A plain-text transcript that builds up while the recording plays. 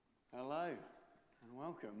Hello and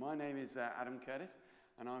welcome. My name is Adam Curtis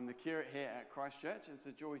and I'm the curate here at Christ Church. It's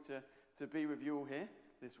a joy to be with you all here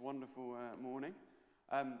this wonderful morning.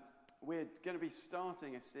 We're going to be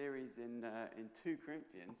starting a series in 2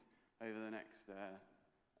 Corinthians over the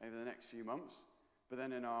next few months. But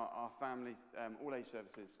then in our family, all age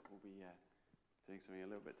services, we'll be doing something a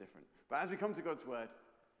little bit different. But as we come to God's Word,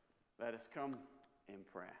 let us come in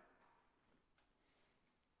prayer.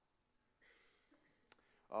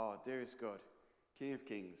 Oh, dearest God, King of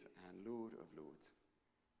Kings and Lord of Lords,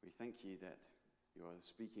 we thank you that you are the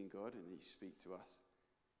speaking God and that you speak to us.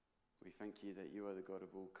 We thank you that you are the God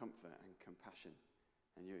of all comfort and compassion,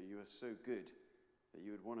 and you are so good that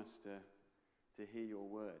you would want us to hear your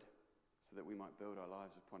word so that we might build our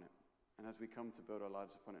lives upon it. And as we come to build our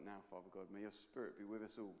lives upon it now, Father God, may your Spirit be with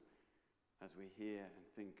us all as we hear and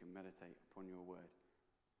think and meditate upon your word.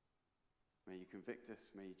 May you convict us,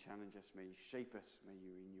 may you challenge us, may you shape us, may you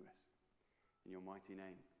renew us. In your mighty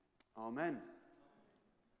name. Amen.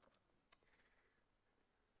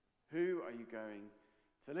 Who are you going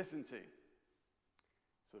to listen to?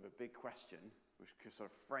 Sort of a big question, which sort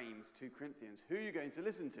of frames 2 Corinthians. Who are you going to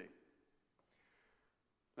listen to?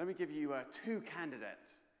 Let me give you 2 candidates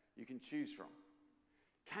you can choose from.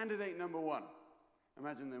 Candidate number 1.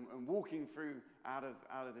 Imagine them walking through out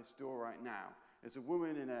of this door right now. There's a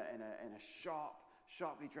woman in a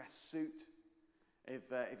sharply dressed suit.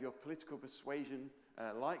 If your political persuasion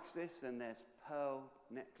likes this, then there's pearl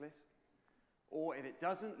necklace. Or if it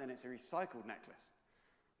doesn't, then it's a recycled necklace.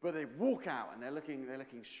 But they walk out and they're looking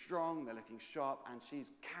strong, they're looking sharp, and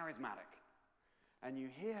she's charismatic. And you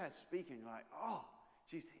hear her speaking like, oh,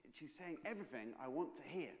 she's saying everything I want to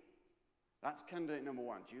hear. That's candidate number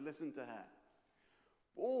 1. Do you listen to her?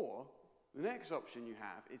 Or the next option you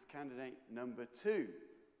have is candidate number 2.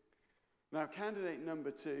 Now, candidate number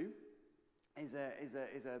 2 is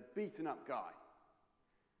a beaten up guy.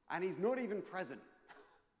 And he's not even present.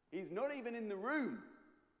 He's not even in the room.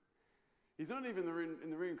 He's not even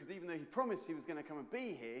in the room because even though he promised he was going to come and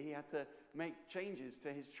be here, he had to make changes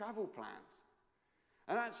to his travel plans.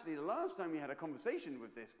 And actually, the last time you had a conversation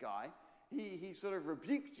with this guy, he sort of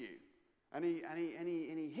rebuked you. And he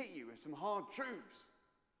hit you with some hard truths.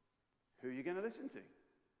 Who are you going to listen to?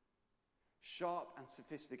 Sharp and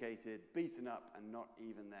sophisticated, beaten up and not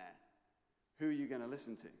even there. Who are you going to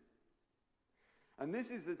listen to? And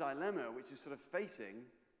this is the dilemma which is sort of facing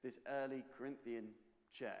this early Corinthian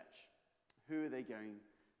church. Who are they going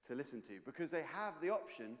to listen to? Because they have the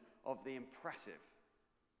option of the impressive.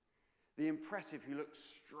 The impressive who looks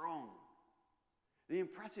strong. The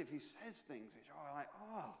impressive who says things which are like,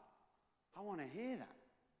 oh, I want to hear that.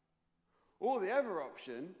 Or the other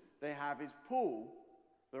option they have is Paul,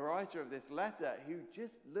 the writer of this letter, who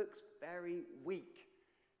just looks very weak,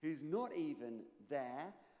 who's not even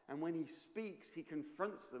there, and when he speaks, he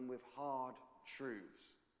confronts them with hard truths.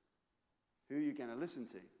 Who are you going to listen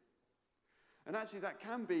to? And actually, that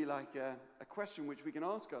can be like a question which we can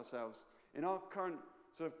ask ourselves in our current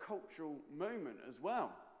sort of cultural moment as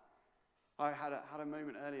well. I had a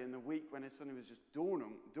moment earlier in the week when it suddenly was just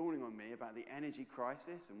dawning on me about the energy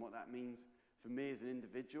crisis and what that means for me as an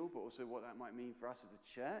individual, but also what that might mean for us as a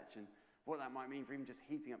church and what that might mean for even just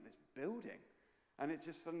heating up this building. And it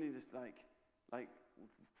just suddenly just like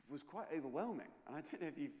was quite overwhelming. And I don't know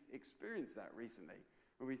if you've experienced that recently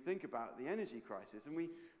when we think about the energy crisis. And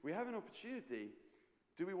we have an opportunity.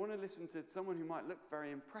 Do we want to listen to someone who might look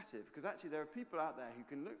very impressive? Because actually there are people out there who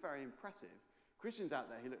can look very impressive. Christians out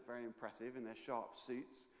there who look very impressive in their sharp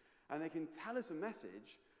suits. And they can tell us a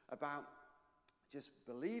message about just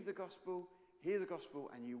believe the gospel, hear the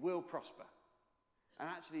gospel, and you will prosper. And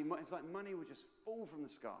actually, it's like money will just fall from the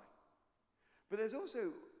sky. But there's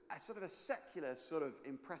also a sort of a secular sort of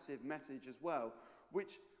impressive message as well,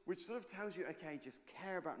 which sort of tells you, okay, just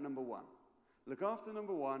care about number 1. Look after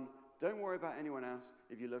number 1. Don't worry about anyone else.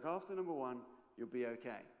 If you look after number 1, you'll be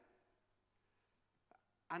okay.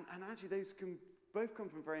 And actually, those can both come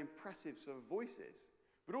from very impressive sort of voices.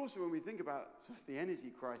 But also, when we think about sort of the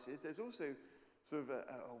energy crisis, there's also sort of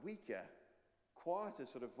a weaker, quieter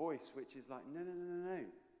sort of voice, which is like, no.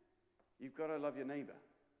 You've got to love your neighbor.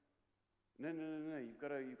 No. You've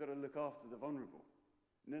got to look after the vulnerable.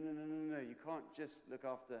 No. You can't just look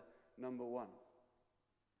after number 1.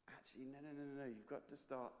 Actually, no. You've got to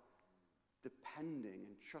start depending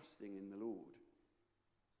and trusting in the Lord,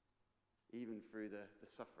 even through the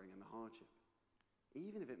suffering and the hardship.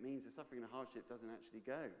 Even if it means the suffering and the hardship doesn't actually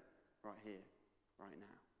go right here, right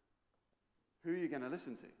now. Who are you going to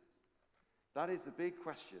listen to? That is the big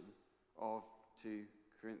question of 2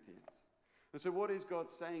 Corinthians. And so what is God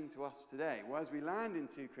saying to us today? Well, as we land in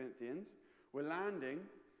 2 Corinthians, we're landing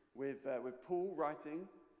with Paul writing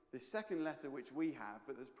this second letter which we have,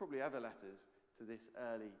 but there's probably other letters to this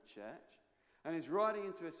early church. And he's writing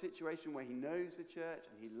into a situation where he knows the church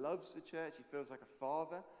and he loves the church. He feels like a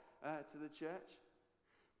father to the church.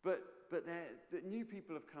 But new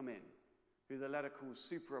people have come in who the letter calls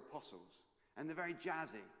super apostles. And they're very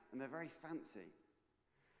jazzy and they're very fancy.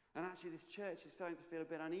 And actually this church is starting to feel a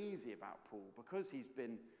bit uneasy about Paul because he's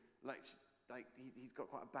been he's got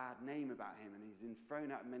quite a bad name about him, and he's been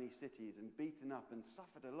thrown out of many cities and beaten up and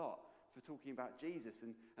suffered a lot for talking about Jesus.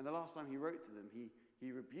 And the last time he wrote to them,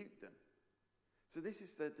 he rebuked them. So this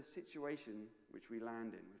is the situation which we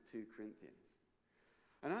land in with 2 Corinthians.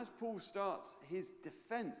 And as Paul starts his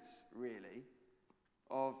defense, really,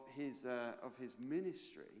 of his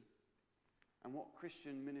ministry and what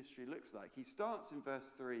Christian ministry looks like, he starts in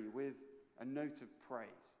verse 3 with a note of praise.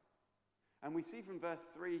 And we see from verse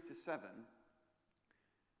 3 to 7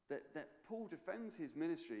 that Paul defends his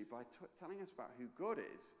ministry by telling us about who God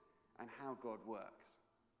is and how God works.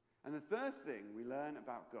 And the first thing we learn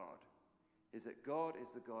about God is that God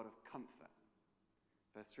is the God of comfort.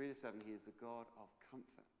 Verse 3 to 7, he is the God of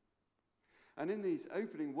comfort. And in these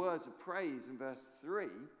opening words of praise in verse 3,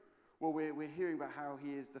 well, we're hearing about how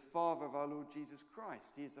he is the Father of our Lord Jesus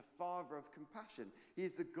Christ. He is the Father of compassion. He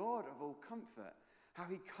is the God of all comfort. How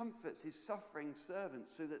he comforts his suffering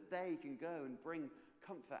servants so that they can go and bring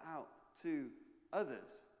comfort out to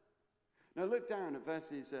others. Now look down at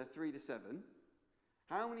verses 3 to 7.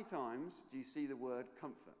 How many times do you see the word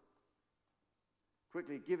comfort?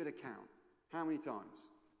 Quickly, give it a count. How many times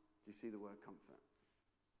do you see the word comfort?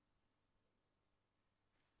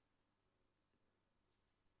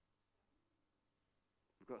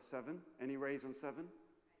 We've got 7. Any raise on 7?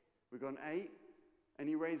 We've got an 8.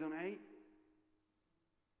 Any raise on 8?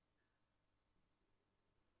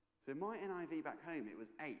 So my NIV back home, it was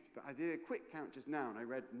 8, but I did a quick count just now and I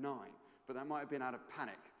read 9, but that might have been out of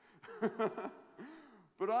panic.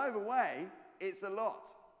 But either way, it's a lot.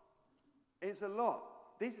 It's a lot.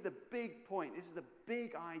 This is the big point. This is the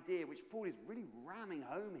big idea which Paul is really ramming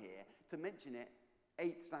home here to mention it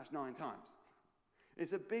 8/9 times.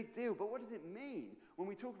 It's a big deal, but what does it mean when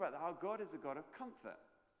we talk about that our God is a God of comfort?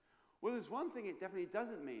 Well, there's one thing it definitely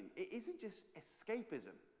doesn't mean. It isn't just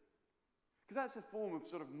escapism. Because that's a form of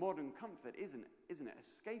sort of modern comfort, isn't it?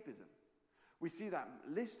 Escapism. We see that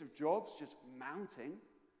list of jobs just mounting,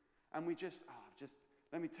 and we just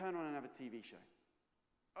let me turn on another TV show.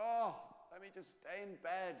 Oh, let me just stay in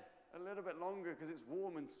bed a little bit longer because it's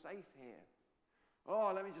warm and safe here.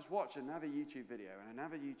 Oh, let me just watch another YouTube video and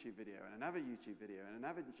another YouTube video and another YouTube video and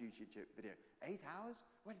another YouTube video. 8 hours?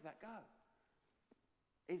 Where did that go?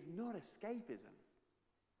 It's not escapism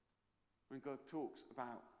when God talks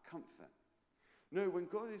about comfort. No, when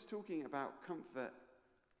God is talking about comfort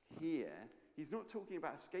here, he's not talking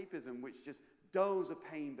about escapism, which just dulls a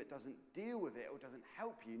pain but doesn't deal with it or doesn't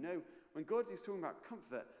help you. No, when God is talking about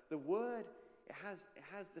comfort, the word, it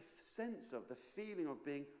has the sense of, the feeling of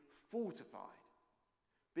being fortified,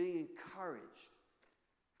 being encouraged,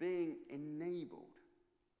 being enabled.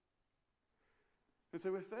 And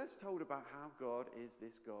so we're first told about how God is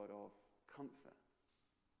this God of comfort.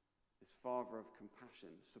 This Father of compassion,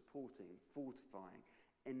 supporting, fortifying,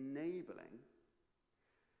 enabling.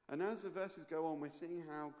 And as the verses go on, we're seeing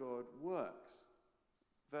how God works.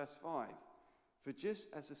 Verse 5, for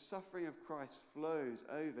just as the suffering of Christ flows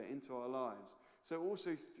over into our lives, so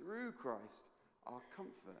also through Christ our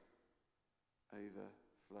comfort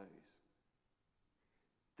overflows.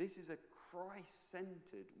 This is a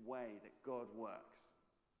Christ-centered way that God works.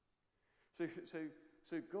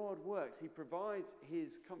 So God works, he provides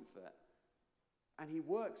his comfort, and he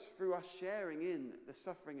works through us sharing in the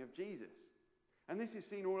suffering of Jesus. And this is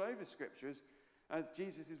seen all over scriptures, as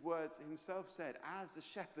Jesus' words himself said, as the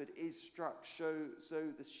shepherd is struck, so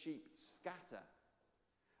the sheep scatter.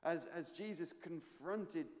 As Jesus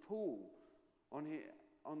confronted Paul on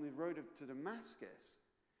the road to Damascus,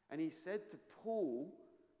 and he said to Paul,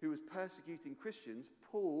 who was persecuting Christians,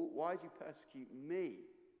 Paul, why do you persecute me?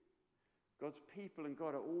 God's people and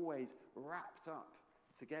God are always wrapped up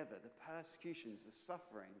together, the persecutions, the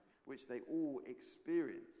suffering, which they all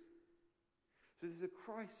experience. So this is a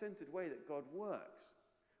Christ-centered way that God works.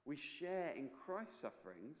 We share in Christ's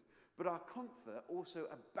sufferings, but our comfort also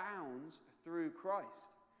abounds through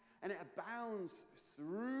Christ. And it abounds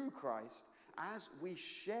through Christ as we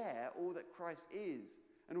share all that Christ is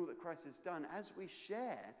and all that Christ has done, as we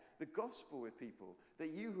share the gospel with people,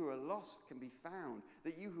 that you who are lost can be found,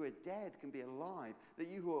 that you who are dead can be alive, that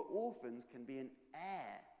you who are orphans can be an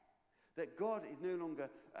heir, that God is no longer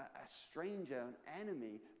a stranger, an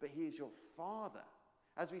enemy, but he is your Father,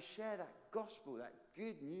 As we share that gospel, that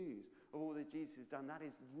good news of all that Jesus has done, that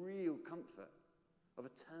is real comfort of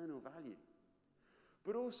eternal value.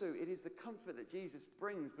 But also, it is the comfort that Jesus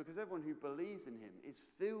brings because everyone who believes in him is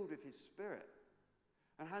filled with his Spirit.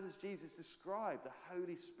 And how does Jesus describe the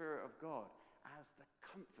Holy Spirit of God? As the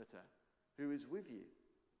Comforter who is with you.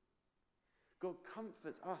 God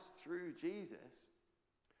comforts us through Jesus,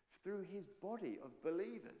 through his body of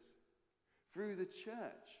believers, through the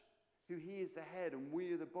church, who he is the head and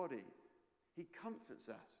we are the body. He comforts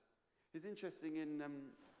us. It's interesting in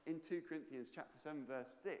 2 Corinthians chapter 7, verse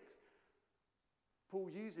 6, Paul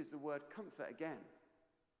uses the word comfort again.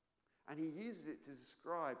 And he uses it to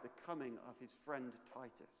describe the coming of his friend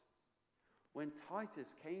Titus. When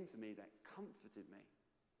Titus came to me, that comforted me.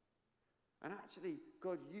 And actually,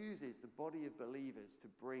 God uses the body of believers to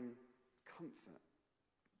bring comfort.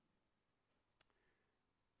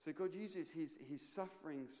 So God uses his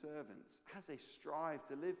suffering servants as they strive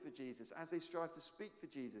to live for Jesus, as they strive to speak for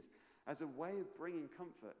Jesus, as a way of bringing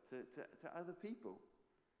comfort to other people,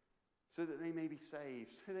 so that they may be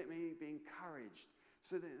saved, so that they may be encouraged,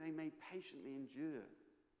 so that they may patiently endure.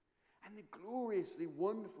 And the gloriously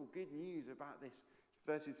wonderful good news about this,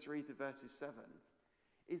 verses 3 to verses 7,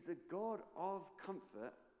 is that God of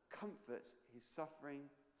comfort comforts his suffering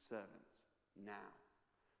servants now.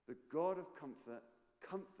 The God of comfort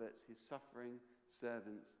comforts his suffering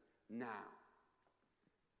servants now.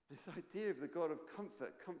 This idea of the God of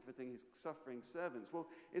comfort comforting his suffering servants, well,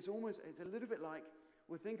 it's a little bit like,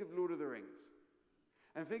 well, think of Lord of the Rings.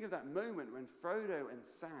 And think of that moment when Frodo and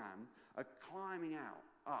Sam are climbing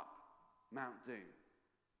up Mount Doom.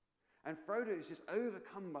 And Frodo is just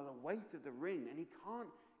overcome by the weight of the ring, and he can't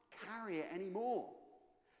carry it anymore.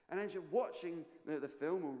 And as you're watching the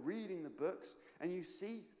film or reading the books, and you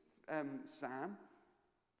see Sam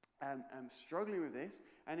struggling with this,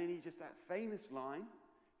 and then he just, that famous line,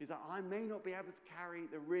 he's like, I may not be able to carry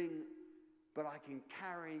the ring, but I can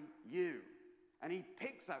carry you. And he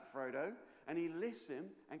picks up Frodo, and he lifts him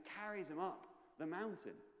and carries him up the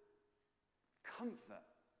mountain. Comfort.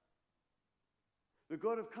 The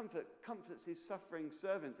God of comfort comforts his suffering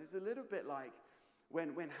servants. It's a little bit like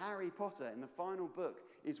when Harry Potter in the final book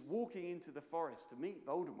is walking into the forest to meet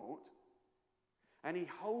Voldemort, and he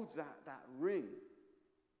holds that ring.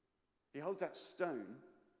 He holds that stone,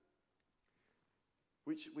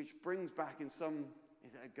 which brings back in some,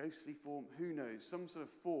 is it a ghostly form? Who knows? Some sort of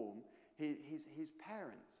form, his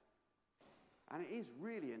parents. And it is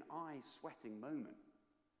really an eye-sweating moment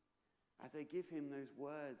as they give him those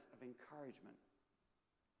words of encouragement.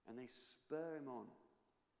 And they spur him on.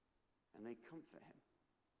 And they comfort him.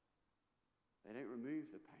 They don't remove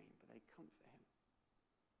the pain, but they comfort him.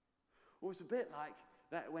 Or it's a bit like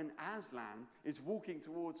that when Aslan is walking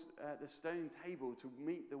towards the stone table to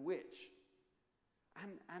meet the witch.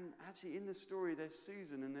 And actually in the story there's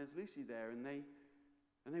Susan and there's Lucy there, and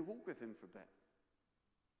they walk with him for a bit.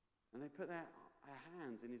 And they put their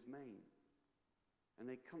hands in his mane. And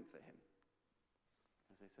they comfort him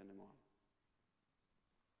as they send him on.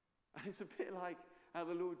 And it's a bit like how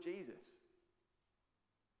the Lord Jesus,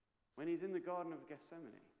 when he's in the Garden of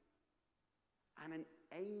Gethsemane, and an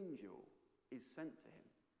angel is sent to him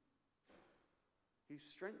who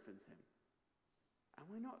strengthens him. And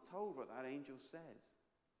we're not told what that angel says.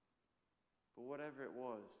 But whatever it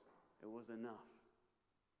was enough.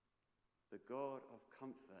 The God of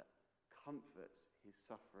comfort comforts his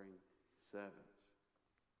suffering servants.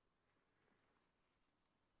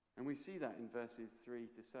 And we see that in verses 3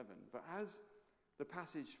 to 7. But as the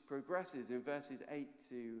passage progresses in verses 8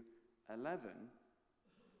 to 11,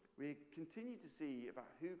 we continue to see about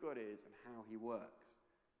who God is and how he works.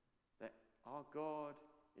 That our God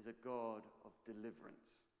is a God of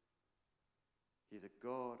deliverance. He's a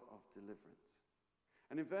God of deliverance.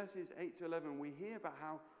 And in verses 8 to 11, we hear about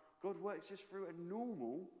how God works just through a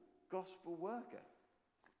normal gospel worker.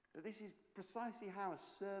 That this is precisely how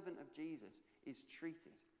a servant of Jesus is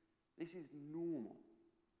treated. This is normal.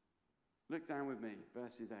 Look down with me,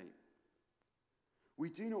 verses 8. We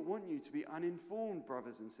do not want you to be uninformed,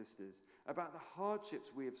 brothers and sisters, about the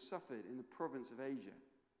hardships we have suffered in the province of Asia.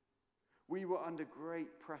 We were under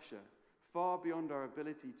great pressure, far beyond our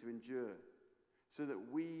ability to endure, so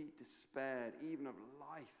that we despaired even of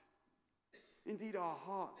life. Indeed, our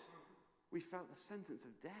hearts, we felt the sentence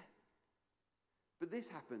of death. But this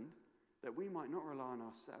happened that we might not rely on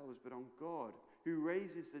ourselves, but on God, who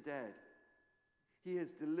raises the dead. He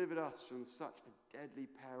has delivered us from such a deadly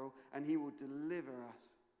peril, and he will deliver us.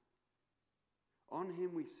 On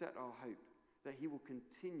him we set our hope that he will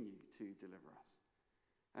continue to deliver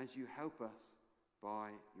us, as you help us by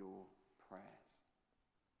your prayers.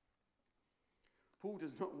 Paul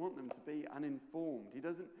does not want them to be uninformed. He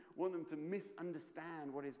doesn't want them to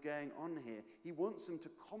misunderstand what is going on here. He wants them to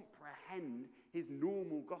comprehend his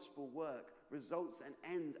normal gospel work, results and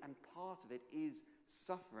ends, and part of it is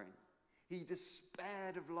suffering. He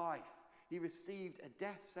despaired of life. He received a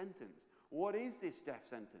death sentence. What is this death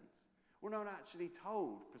sentence? We're not actually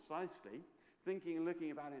told precisely. Thinking and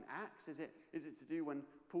looking about in Acts, is it to do when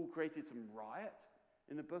Paul created some riot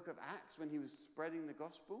in the book of Acts when he was spreading the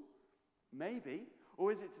gospel? Maybe.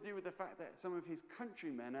 Or is it to do with the fact that some of his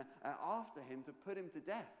countrymen are after him to put him to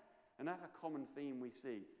death? And that's a common theme we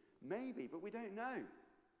see. Maybe, but we don't know.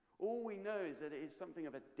 All we know is that it is something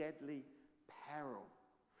of a deadly peril.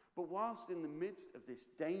 But whilst in the midst of this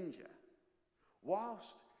danger,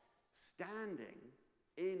 whilst standing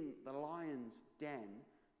in the lion's den,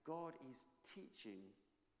 God is teaching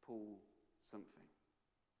Paul something.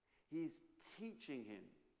 He is teaching him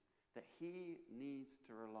that he needs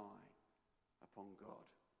to rely upon God.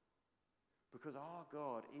 Because our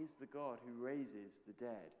God is the God who raises the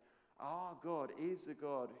dead. Our God is the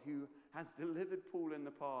God who has delivered Paul in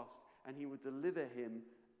the past, and he will deliver him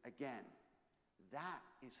again. That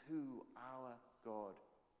is who our God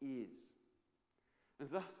is. And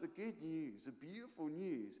thus the good news, the beautiful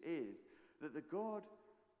news is that the God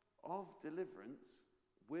of deliverance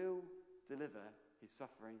will deliver his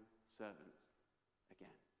suffering servants again.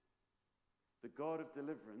 The God of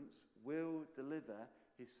deliverance will deliver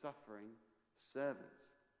his suffering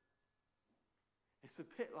servants. It's a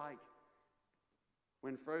bit like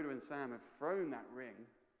when Frodo and Sam have thrown that ring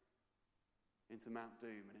into Mount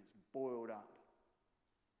Doom and it's boiled up.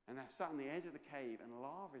 And they're sat on the edge of the cave and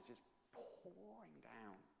lava is just pouring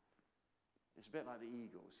down. It's a bit like the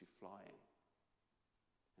eagles who fly in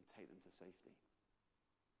and take them to safety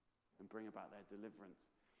and bring about their deliverance.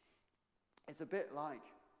 It's a bit like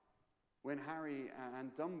when Harry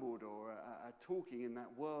and Dumbledore are talking in that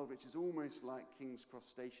world which is almost like King's Cross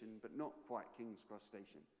Station, but not quite King's Cross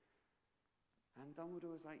Station. And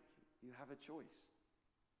Dumbledore is like, you have a choice.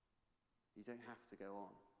 You don't have to go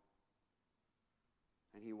on.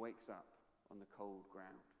 And he wakes up on the cold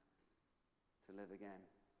ground to live again.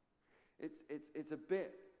 It's a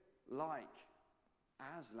bit like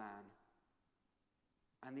Aslan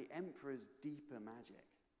and the Emperor's deeper magic,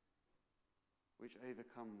 which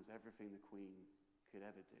overcomes everything the Queen could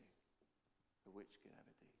ever do, the witch could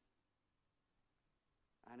ever do.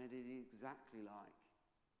 And it is exactly like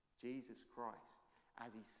Jesus Christ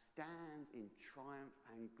as he stands in triumph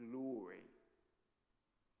and glory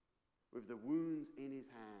with the wounds in his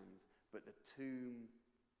hands, but the tomb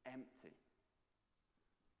empty.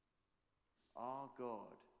 Our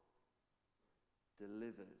God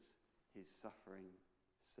delivers his suffering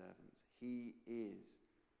servants. He is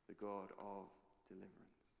the God of deliverance.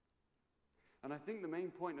 And I think the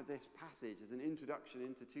main point of this passage as an introduction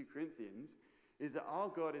into 2 Corinthians is that our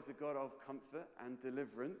God is a God of comfort and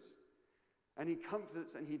deliverance. And he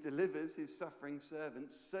comforts and he delivers his suffering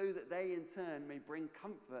servants so that they in turn may bring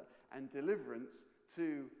comfort and deliverance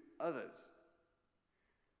to others.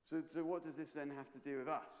 So what does this then have to do with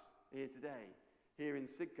us here today, here in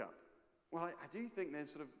Sidcup? Well, I do think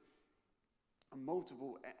there's sort of a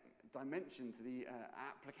multiple dimension to the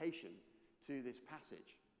application to this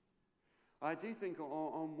passage. I do think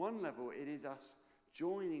on one level it is us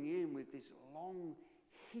joining in with this long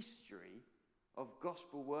history of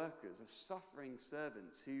gospel workers, of suffering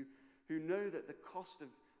servants who know that the cost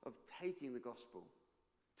of taking the gospel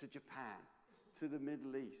to Japan, to the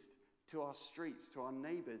Middle East, to our streets, to our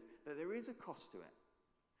neighbours, that there is a cost to it.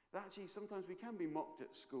 That actually sometimes we can be mocked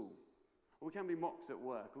at school, or we can be mocked at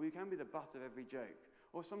work, or we can be the butt of every joke.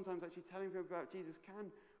 Or sometimes actually telling people about Jesus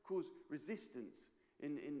can cause resistance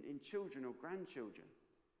in children or grandchildren.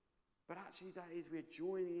 But actually that is, we're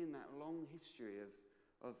joining in that long history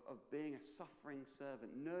of being a suffering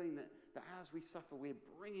servant, knowing that as we suffer, we're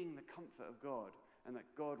bringing the comfort of God, and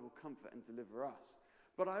that God will comfort and deliver us.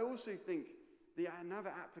 But I also think another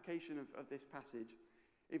application of this passage,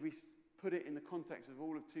 if we put it in the context of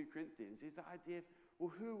all of 2 Corinthians, is the idea of,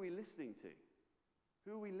 well, who are we listening to?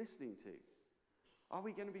 Who are we listening to? Are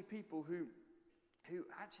we going to be people who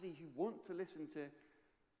want to listen to,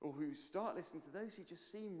 or who start listening to those who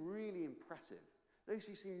just seem really impressive, those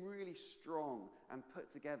who seem really strong and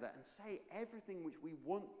put together and say everything which we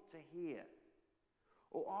want to hear?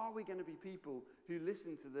 Or are we going to be people who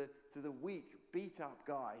listen to the weak, beat-up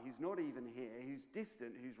guy who's not even here, who's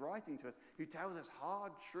distant, who's writing to us, who tells us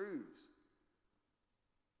hard truths?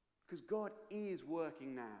 Because God is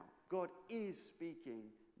working now. God is speaking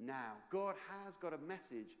now. God has got a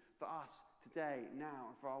message for us today, now,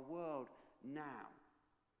 and for our world now.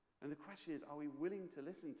 And the question is, are we willing to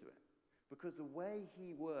listen to it? Because the way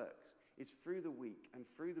he works is through the weak and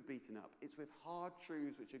through the beaten up. It's with hard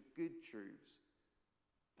truths which are good truths.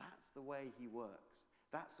 That's the way he works.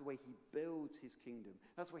 That's the way he builds his kingdom.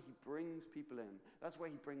 That's where he brings people in. That's where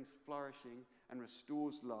he brings flourishing and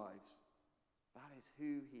restores lives. That is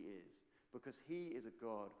who he is, because he is a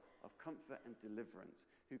God of comfort and deliverance,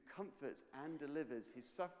 who comforts and delivers his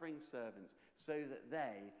suffering servants so that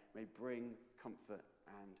they may bring comfort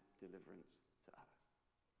and deliverance to others.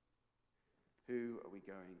 Who are we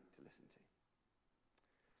going to listen to?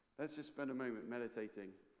 Let's just spend a moment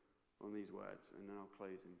meditating on these words, and then I'll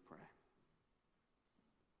close in prayer.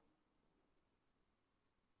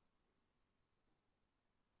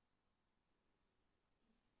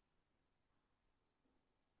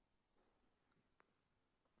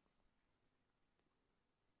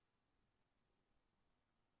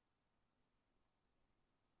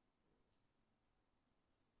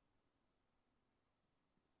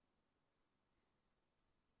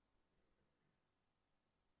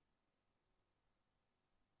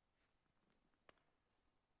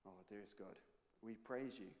 Oh, dearest God, we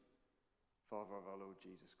praise you, Father of our Lord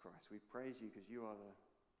Jesus Christ. We praise you because you are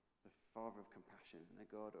the Father of compassion and the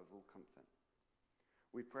God of all comfort.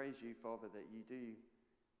 We praise you, Father, that you do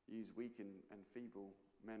use weak and feeble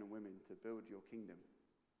men and women to build your kingdom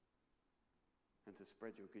and to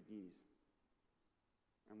spread your good news.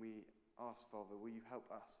 And we ask, Father, will you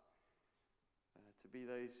help us to be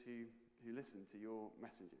those who listen to your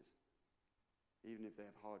messages, even if they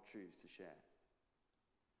have hard truths to share.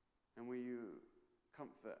 And will you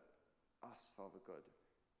comfort us, Father God,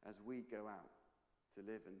 as we go out to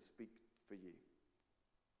live and speak for you,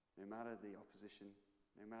 no matter the opposition,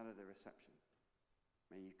 no matter the reception.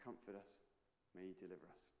 May you comfort us, may you deliver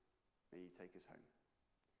us, may you take us home.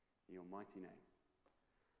 In your mighty name,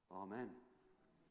 amen.